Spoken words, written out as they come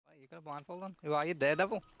got a blindfold on? Who are you,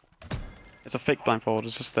 Daredevil? It's a fake blindfold,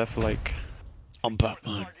 it's just there for like... I'm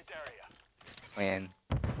Batman. I mean,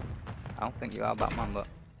 I don't think you are Batman, but...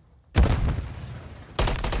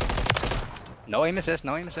 No aim assist,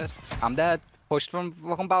 no aim assist. I'm dead. Pushed from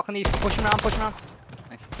fucking balconies. Pushing around, pushing around.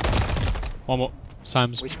 Nice. One more.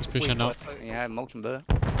 Sam's he's pushing out. Yeah, motion better.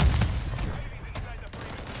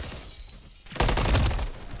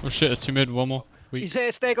 Oh shit, it's 2 mid, one more. Weak. He's here,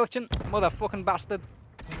 stay glitching. Motherfucking bastard.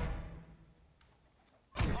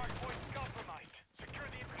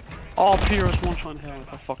 Oh, Piero's one shot in hell.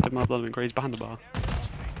 I fucked him up, that been great. He's behind the bar.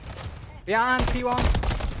 Behind, P1.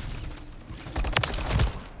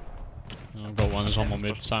 Oh, I've got one, there's one more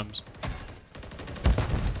mid. Sam's.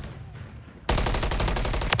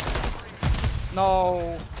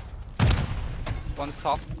 No. One's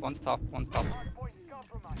top, one's top, one's top.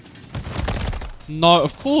 No,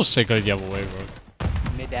 of course they go the other way, bro.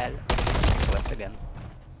 Middle. Left again.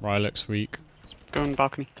 Rylek's weak. Go on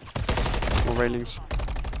balcony. More railings.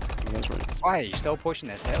 Railings. Why are you still pushing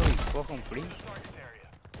this hill? He's fucking free.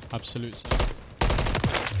 Absolute.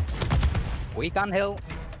 Weak on hill.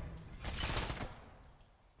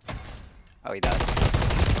 Oh, he died.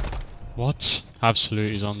 What?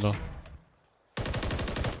 Absolute, he's under.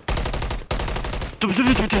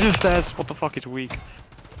 Stairs. What the fuck? It's weak.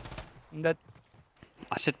 That.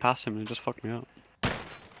 I sit past him and it just fucked me up.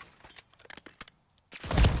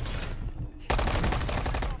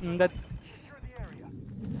 That.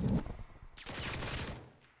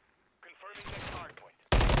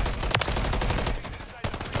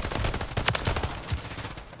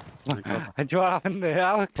 What happened there,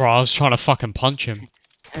 Alex? Bro, I was trying to fucking punch him.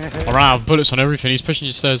 I ran out of bullets on everything, he's pushing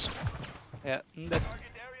your stairs. Yeah, that.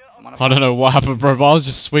 I don't know what happened, bro, but I was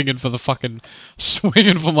just swinging for the fucking...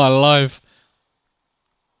 swinging for my life.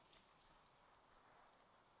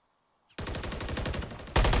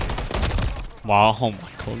 Wow, oh my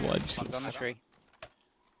god, why this little fuck?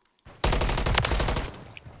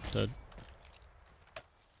 Dead.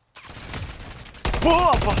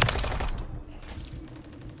 Whoa!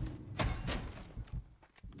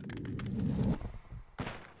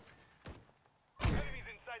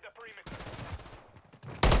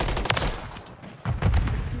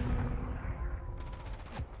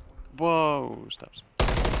 Whoa, steps.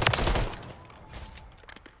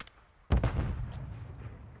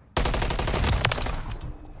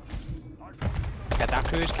 Get that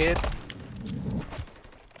cruise, kid.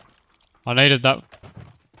 I needed that.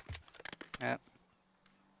 Yeah.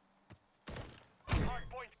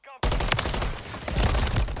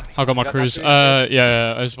 I got my cruise.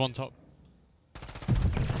 Yeah, there's one top. Oh,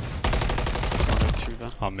 there's two there.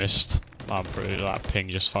 I missed. I'm pretty. That ping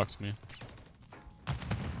just fucked me.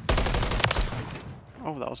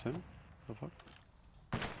 Oh, that was him. What the fuck?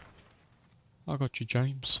 I got you,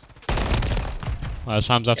 James.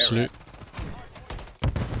 Sam's absolute.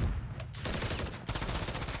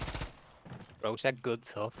 Bro said good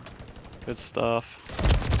stuff. Good stuff.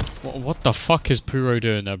 What the fuck is Puro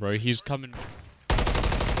doing there, bro? He's coming. He's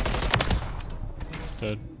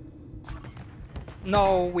dead.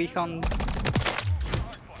 No, we can.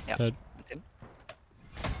 Yeah. Dead. That's him.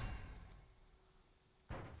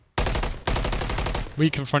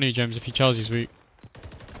 Weak in front of you, James. If you charge, he's weak.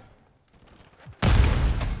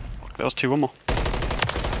 There was two, one more.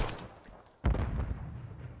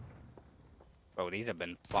 Bro, these have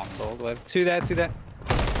been bombed all the way. Two there, two there.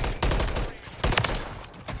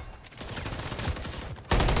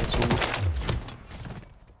 There's one more.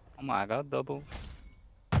 Oh my god, double.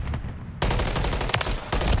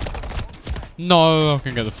 No, I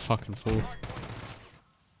can get the fucking fourth.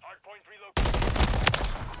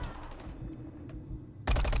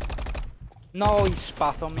 No, he's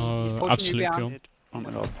spat on me. He's pushing absolute you kill. behind. Oh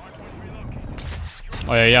my god.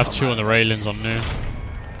 Oh yeah, you have two on the railings on new.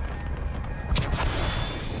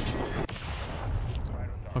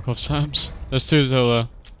 Fuck off, Sam's. There's two still there.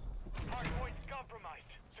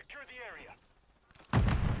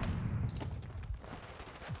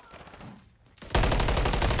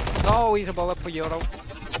 No, he's a bullet for Euro.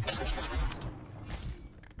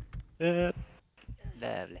 Yeah.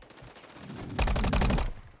 Lovely.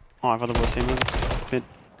 Oh, I've had the worst aim ever. Mid.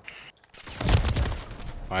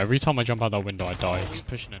 Every time I jump out that window, I die. He's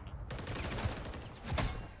pushing in.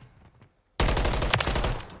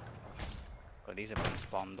 God, these have been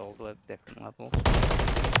bombed all the way at different levels.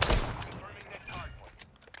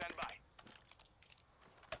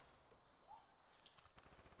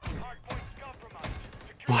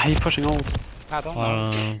 Why are you pushing old? I don't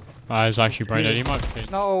know. He's actually brain dead. He might be.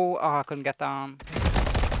 No, oh, I couldn't get down.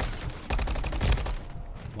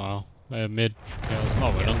 Wow. Mid. Yeah, it's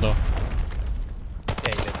not went under. Yeah,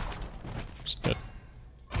 you did. It's dead.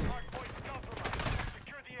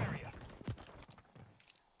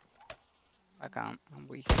 I can't. I'm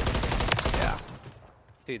weak. Yeah.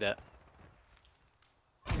 Do that.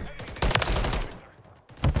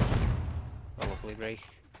 Probably break.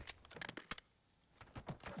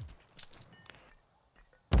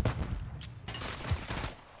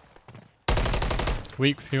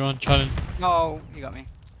 Weak if you want, challenge. No, you got me.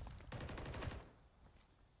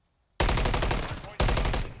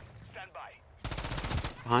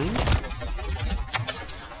 Behind?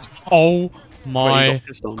 Oh Wait, my you got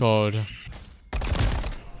pissed on. god.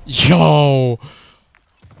 Yo!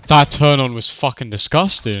 That turn on was fucking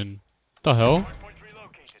disgusting. The hell?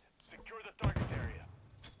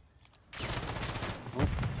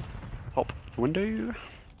 Pop window.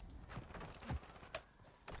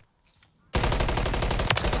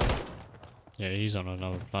 Yeah, he's on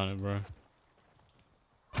another planet, bro.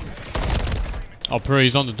 Oh, bro,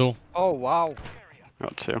 he's on the door. Oh, wow.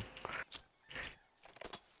 Got two.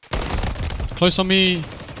 Close on me.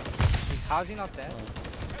 How's he not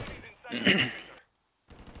dead?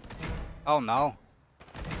 Oh, no.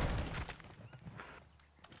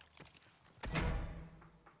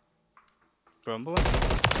 Grumbling?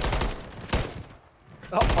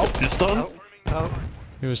 Oh, Vista on? oh, oh.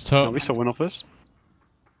 He was No, top. we still win off this.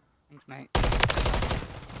 Thanks, mate.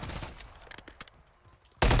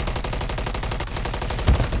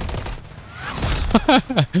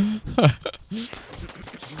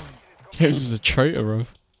 This is a traitor, bro.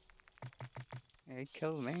 Yeah, he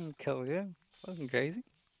killed me and killed you. Wasn't crazy.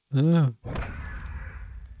 Yeah.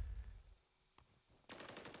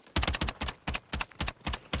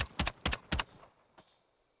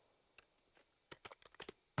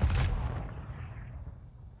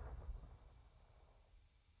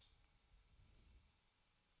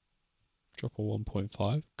 Drop a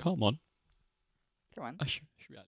 1.5. Come on. Come on. I should be